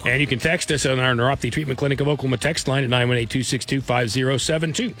And you can text us on our Neuropathy Treatment Clinic of Oklahoma text line at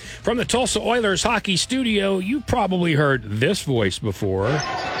 918-262-5072. From the Tulsa Oilers hockey studio, you probably heard this voice before.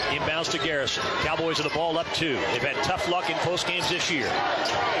 Inbounds to Garrison. Cowboys with the ball up 2. They've had tough luck in close games this year.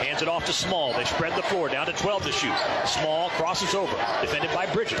 Hands it off to Small. They spread the floor down to 12 to shoot. Small crosses over. Defended by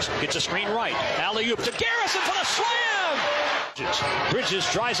Bridges. Gets a screen right. Alley-oop to Garrison for the slam! Bridges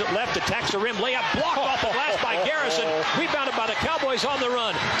drives it left, attacks the rim, layup blocked off the glass by Garrison. Rebounded by the Cowboys on the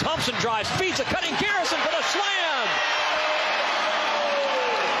run. Thompson drives, feeds a cutting Garrison for the slam!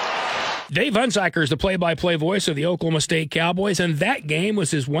 Dave Hunziker is the play-by-play voice of the Oklahoma State Cowboys, and that game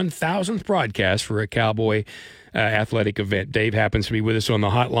was his 1,000th broadcast for a Cowboy athletic event. Dave happens to be with us on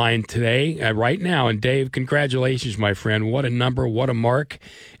the hotline today, right now. And Dave, congratulations, my friend. What a number, what a mark,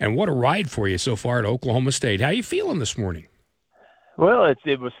 and what a ride for you so far at Oklahoma State. How are you feeling this morning? Well,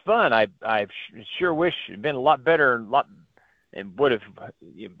 it was fun. I sure wish it'd been a lot better. It would have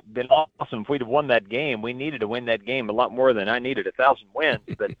been awesome if we'd have won that game. We needed to win that game a lot more than I needed 1,000 wins.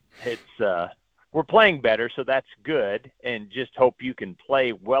 But we're playing better, so that's good. And just hope you can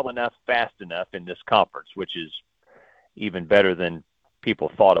play well enough, fast enough in this conference, which is even better than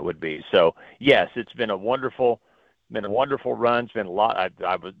people thought it would be. So yes, it's been a wonderful run. It's been a lot.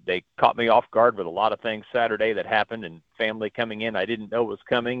 They caught me off guard with a lot of things Saturday that happened, and family coming in I didn't know was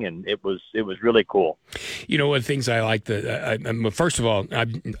coming, and it was really cool. You know, one of the things I like first of all,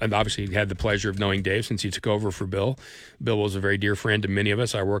 I've obviously had the pleasure of knowing Dave since he took over for Bill. Bill was a very dear friend to many of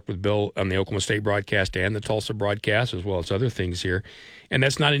us. I worked with Bill on the Oklahoma State broadcast and the Tulsa broadcast, as well as other things here. And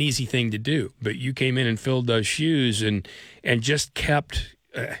that's not an easy thing to do. But you came in and filled those shoes and just kept.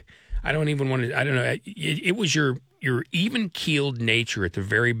 I don't know. It was your even-keeled nature at the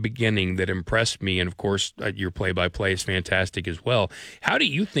very beginning that impressed me, and of course, your play-by-play is fantastic as well. How do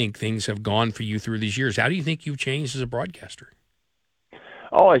you think things have gone for you through these years? How do you think you've changed as a broadcaster?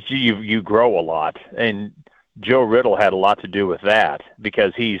 Oh, you grow a lot, and Joe Riddle had a lot to do with that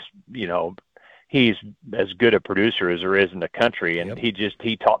because he's as good a producer as there is in the country, and yep.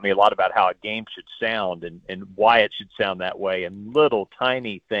 he taught me a lot about how a game should sound and why it should sound that way, and little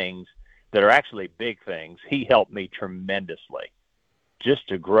tiny things that are actually big things. He helped me tremendously just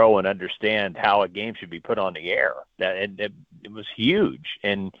to grow and understand how a game should be put on the air. It was huge.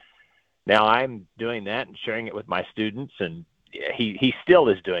 And now I'm doing that and sharing it with my students, and he still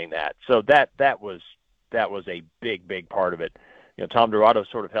is doing that. So that was a big part of it. You know, Tom Dorado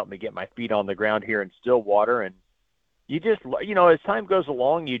sort of helped me get my feet on the ground here in Stillwater, and you just, as time goes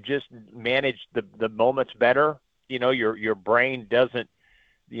along, you just manage the moments better. Your brain doesn't,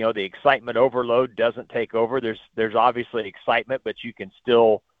 the excitement overload doesn't take over. There's obviously excitement, but you can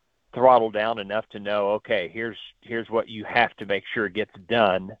still throttle down enough to know, okay, here's what you have to make sure gets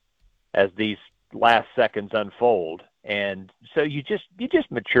done as these last seconds unfold. And so you just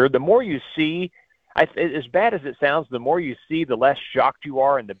mature. The more you see, as bad as it sounds, the more you see, the less shocked you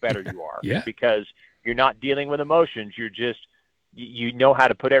are and the better you are. Yeah. Because you're not dealing with emotions. You're just, you know how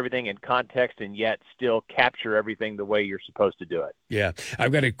to put everything in context and yet still capture everything the way you're supposed to do it. Yeah.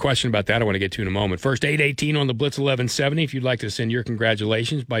 I've got a question about that I want to get to in a moment. First, 818 on the Blitz 1170. If you'd like to send your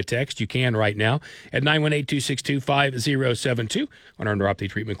congratulations by text, you can right now at 918-262-5072 on our Neuropathy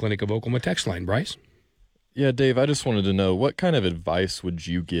Treatment Clinic of Oklahoma text line. Bryce? Yeah, Dave, I just wanted to know, what kind of advice would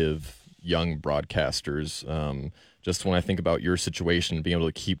you give young broadcasters? Just when I think about your situation, being able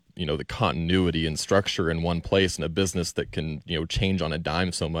to keep, the continuity and structure in one place in a business that can, change on a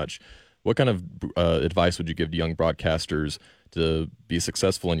dime so much, what kind of advice would you give to young broadcasters to be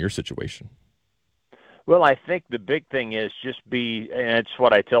successful in your situation? Well, I think the big thing is and it's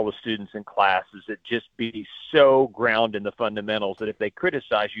what I tell the students in class, is that just be so grounded in the fundamentals that if they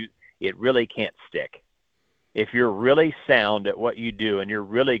criticize you, it really can't stick. If you're really sound at what you do and you're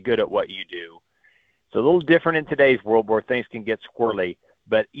really good at what you do, it's a little different in today's world where things can get squirrely.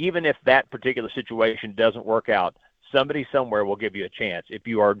 But even if that particular situation doesn't work out, somebody somewhere will give you a chance. If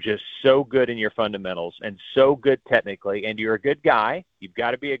you are just so good in your fundamentals and so good technically, and you're a good guy, you've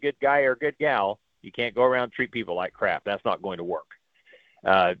got to be a good guy or a good gal. You can't go around and treat people like crap. That's not going to work.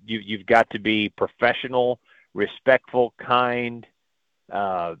 You've got to be professional, respectful, kind,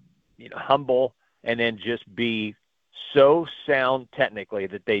 humble, and then just be so sound technically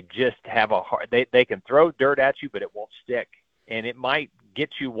that they just have they can throw dirt at you, but it won't stick. And it might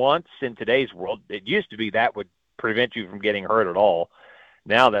get you once in today's world. It used to be that would prevent you from getting hurt at all.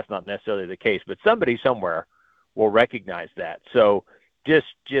 Now that's not necessarily the case, but somebody somewhere will recognize that. So just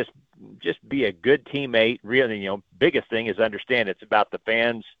be a good teammate. Really, biggest thing is understand it's about the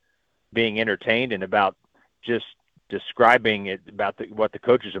fans being entertained and about just describing it about what the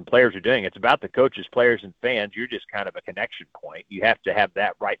coaches and players are doing. It's about the coaches, players, and fans. You're just kind of a connection point. You have to have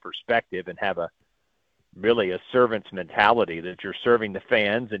that right perspective and have really a servant's mentality that you're serving the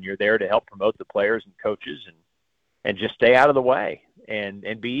fans and you're there to help promote the players and coaches and just stay out of the way and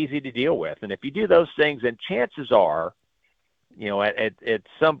be easy to deal with. And if you do those things, then chances are, at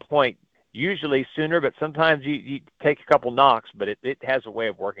some point, usually sooner, but sometimes you take a couple knocks, but it has a way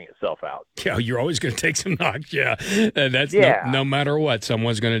of working itself out. Yeah, you're always going to take some knocks, yeah. And that's no matter what.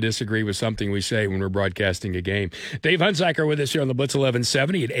 Someone's going to disagree with something we say when we're broadcasting a game. Dave Hunziker with us here on the Blitz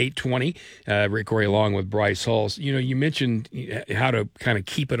 1170 at 8:20. Rick Couri along with Bryce Hulse. You mentioned how to kind of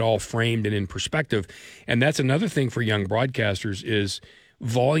keep it all framed and in perspective, and that's another thing for young broadcasters is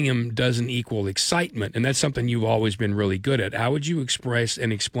volume doesn't equal excitement, and that's something you've always been really good at. How would you express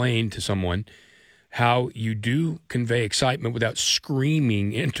and explain to someone how you do convey excitement without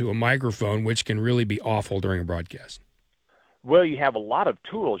screaming into a microphone, which can really be awful during a broadcast? Well, you have a lot of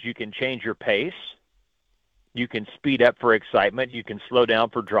tools. You can change your pace. You can speed up for excitement. You can slow down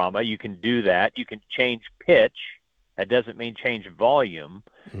for drama. You can do that. You can change pitch. That doesn't mean change volume.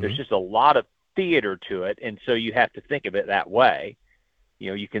 Mm-hmm. There's just a lot of theater to it, and so you have to think of it that way.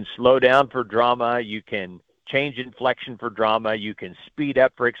 You can slow down for drama. You can change inflection for drama. You can speed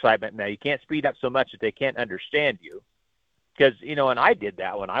up for excitement. Now, you can't speed up so much that they can't understand you. Because, and I did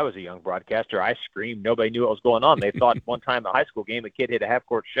that when I was a young broadcaster. I screamed. Nobody knew what was going on. They thought one time in a high school game, a kid hit a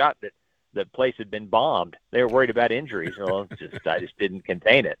half-court shot that the place had been bombed. They were worried about injuries. Well, I just didn't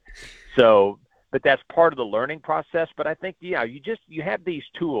contain it. So, but that's part of the learning process. But I think, you have these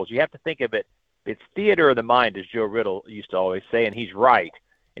tools. You have to think of it. It's theater of the mind, as Joe Riddle used to always say, and he's right.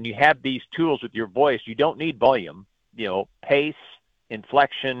 And you have these tools with your voice. You don't need volume, pace,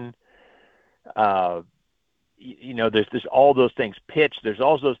 inflection, there's all those things, pitch. There's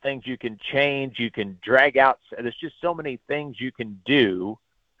all those things you can change. You can drag out. There's just so many things you can do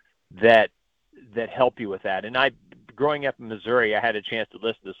that help you with that. And growing up in Missouri, I had a chance to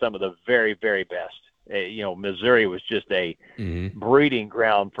listen to some of the very, very best. Missouri was just a breeding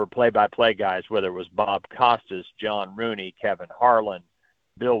ground for play-by-play guys, whether it was Bob Costas, John Rooney, Kevin Harlan,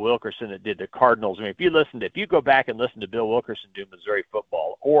 Bill Wilkerson that did the Cardinals. I mean, if you go back and listen to Bill Wilkerson do Missouri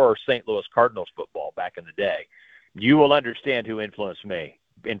football or St. Louis Cardinals football back in the day, you will understand who influenced me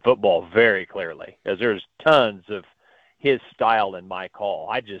in football very clearly, as there's tons of his style in my call.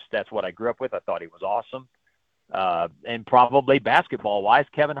 That's what I grew up with. I thought he was awesome. And probably basketball-wise,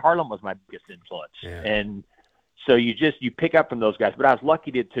 Kevin Harlan was my biggest influence. Yeah. And so you pick up from those guys. But I was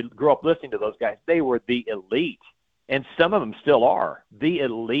lucky to grow up listening to those guys. They were the elite, and some of them still are, the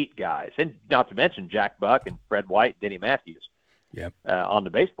elite guys. And not to mention Jack Buck and Fred White, Denny Matthews on the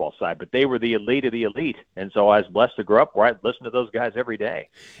baseball side. But they were the elite of the elite. And so I was blessed to grow up where I'd listen to those guys every day.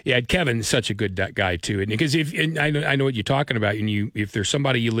 Yeah, Kevin's such a good guy, too. Because I know what you're talking about. And if there's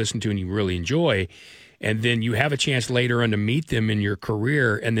somebody you listen to and you really enjoy – and then you have a chance later on to meet them in your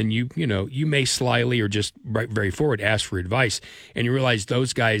career, and then you may slyly or just very forward ask for advice, and you realize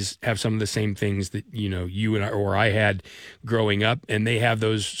those guys have some of the same things that you and I had growing up, and they have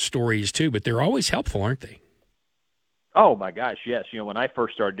those stories too. But they're always helpful, aren't they? Oh my gosh, yes. When I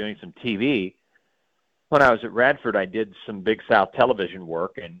first started doing some TV, when I was at Radford, I did some Big South television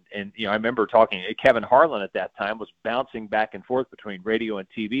work, and I remember talking. Kevin Harlan at that time was bouncing back and forth between radio and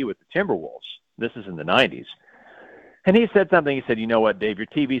TV with the Timberwolves. This is in the 90s. And he said something. He said, "You know what, Dave, your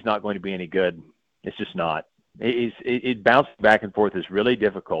TV's not going to be any good. It's just not. It bouncing back and forth is really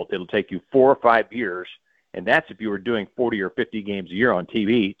difficult. It'll take you 4 or 5 years, and that's if you were doing 40 or 50 games a year on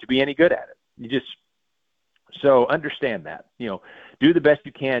TV to be any good at it. So understand that. Do the best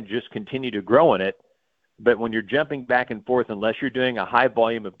you can. Just continue to grow in it. But when you're jumping back and forth, unless you're doing a high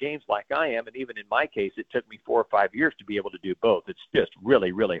volume of games like I am, and even in my case, it took me 4 or 5 years to be able to do both. It's just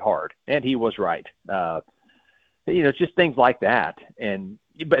really, really hard." And he was right. It's just things like that.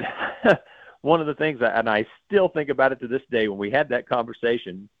 But one of the things, and I still think about it to this day, when we had that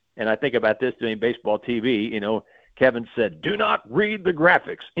conversation, and I think about this doing baseball TV, Kevin said, "Do not read the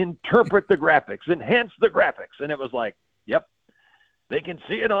graphics, interpret the graphics, enhance the graphics." And it was like, yep. They can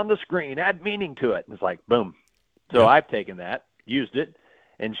see it on the screen, add meaning to it. And it's like, boom. So I've taken that, used it,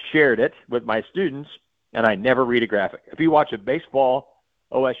 and shared it with my students, and I never read a graphic. If you watch a baseball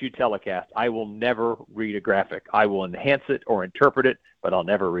OSU telecast, I will never read a graphic. I will enhance it or interpret it, but I'll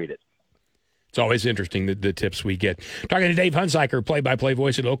never read it. It's always interesting, the tips we get. Talking to Dave Hunziker, play-by-play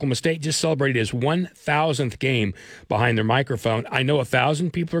voice at Oklahoma State, just celebrated his 1,000th game behind their microphone. I know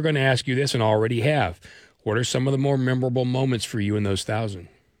 1,000 people are going to ask you this and already have. What are some of the more memorable moments for you in those 1,000?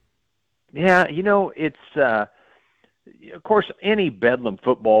 Yeah, it's, of course, any Bedlam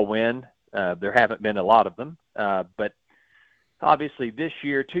football win There haven't been a lot of them, but obviously this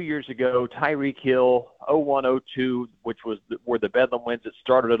year, 2 years ago, Tyreek Hill, 01-02, which were the Bedlam wins that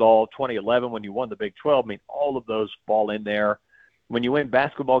started it all, 2011 when you won the Big 12. I mean, all of those fall in there. When you win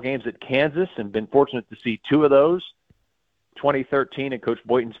basketball games at Kansas, and been fortunate to see 2 of those, 2013 and Coach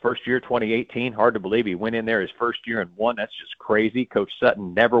Boynton's first year, 2018, hard to believe he went in there his first year and won. That's just crazy. Coach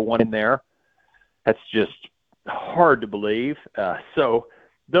Sutton never won in there. That's just hard to believe. So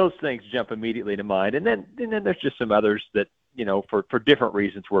those things jump immediately to mind. And then there's just some others that, for different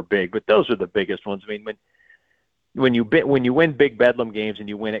reasons were big, but those are the biggest ones. I mean, when you win big Bedlam games and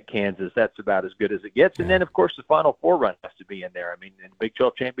you win at Kansas, that's about as good as it gets. And then, of course, the Final Four run has to be in there. I mean, in the Big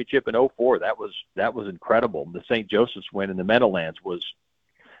 12 championship in 04, that was incredible. The St. Joseph's win in the Meadowlands was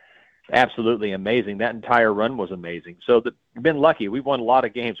absolutely amazing. That entire run was amazing. So we've been lucky. We've won a lot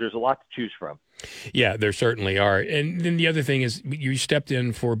of games. There's a lot to choose from. Yeah, there certainly are. And then the other thing is you stepped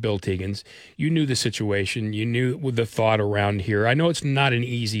in for Bill Tiggins. You knew the situation. You knew the thought around here. I know it's not an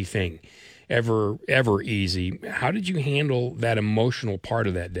easy thing, ever easy. How did you handle that emotional part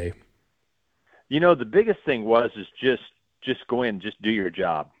of that day? The biggest thing is just go in, just do your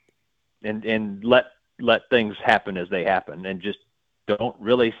job and let things happen as they happen, and just don't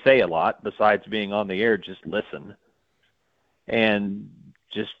really say a lot besides being on the air. Just listen and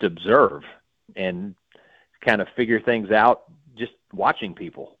just observe and kind of figure things out, just watching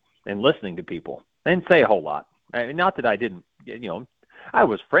people and listening to people. I didn't say a whole lot. I mean, not that I didn't, I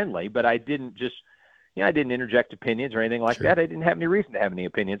was friendly, but I didn't I didn't interject opinions or anything like that. I didn't have any reason to have any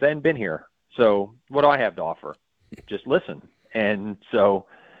opinions. I hadn't been here. So what do I have to offer? Just listen. And so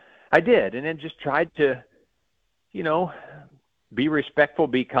I did, and then just tried to, be respectful,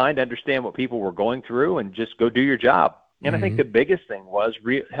 be kind, understand what people were going through, and just go do your job. And I think the biggest thing was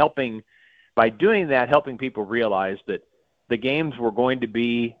helping people realize that the games were going to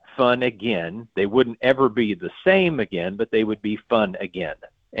be fun again. They wouldn't ever be the same again, but they would be fun again.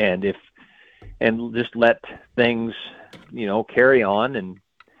 And just let things, carry on, and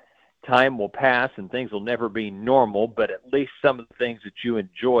time will pass and things will never be normal, but at least some of the things that you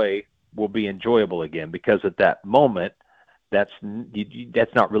enjoy will be enjoyable again, because at that moment, that's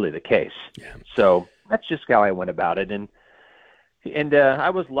not really the case. Yeah. So that's just how I went about it. And I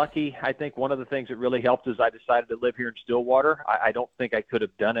was lucky. I think one of the things that really helped is I decided to live here in Stillwater. I don't think I could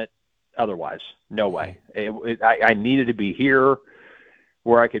have done it otherwise. No way. I needed to be here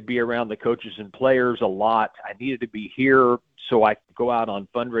where I could be around the coaches and players a lot. I needed to be here so I could go out on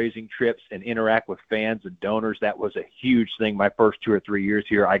fundraising trips and interact with fans and donors. That was a huge thing my first 2 or 3 years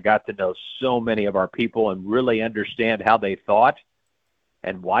here. I got to know so many of our people and really understand how they thought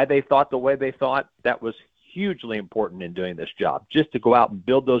and why they thought the way they thought. That was hugely important in doing this job, just to go out and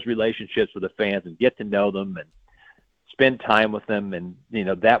build those relationships with the fans and get to know them and spend time with them. And,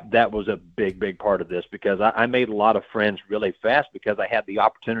 that was a big part of this, because I made a lot of friends really fast because I had the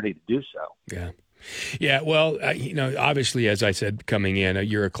opportunity to do so. Yeah. Yeah, well, obviously, as I said, coming in,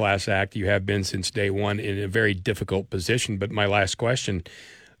 you're a class act. You have been since day one in a very difficult position. But my last question,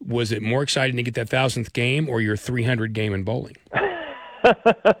 was it more exciting to get that 1,000th game or your 300 game in bowling?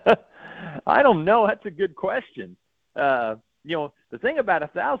 I don't know. That's a good question. The thing about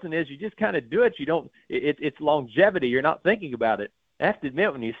 1,000 is you just kind of do it. You don't. It's longevity. You're not thinking about it. I have to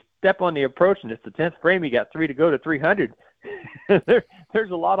admit, when you step on the approach and it's the 10th frame, you got 3 to go to 300. There's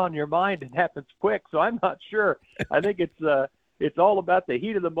a lot on your mind. It happens quick, so I'm not sure. I think it's all about the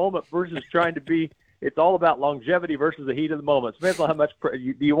heat of the moment versus trying to be. It's all about longevity versus the heat of the moment. It depends on how much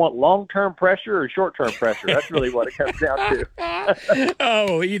do you want, long-term pressure or short-term pressure. That's really what it comes down to.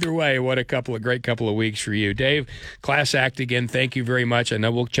 Oh, either way, what a great couple of weeks for you, Dave. Class act again. Thank you very much. I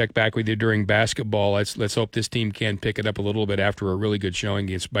know we'll check back with you during basketball. Let's hope this team can pick it up a little bit after a really good showing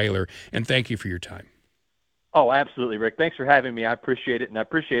against Baylor. And thank you for your time. Oh, absolutely, Rick. Thanks for having me. I appreciate it, and I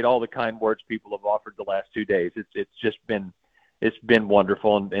appreciate all the kind words people have offered the last 2 days. It's been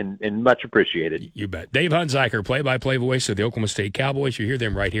wonderful and much appreciated. You bet. Dave Hunziker, play-by-play voice of the Oklahoma State Cowboys. You hear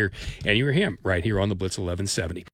them right here, and you hear him right here on the Blitz 1170.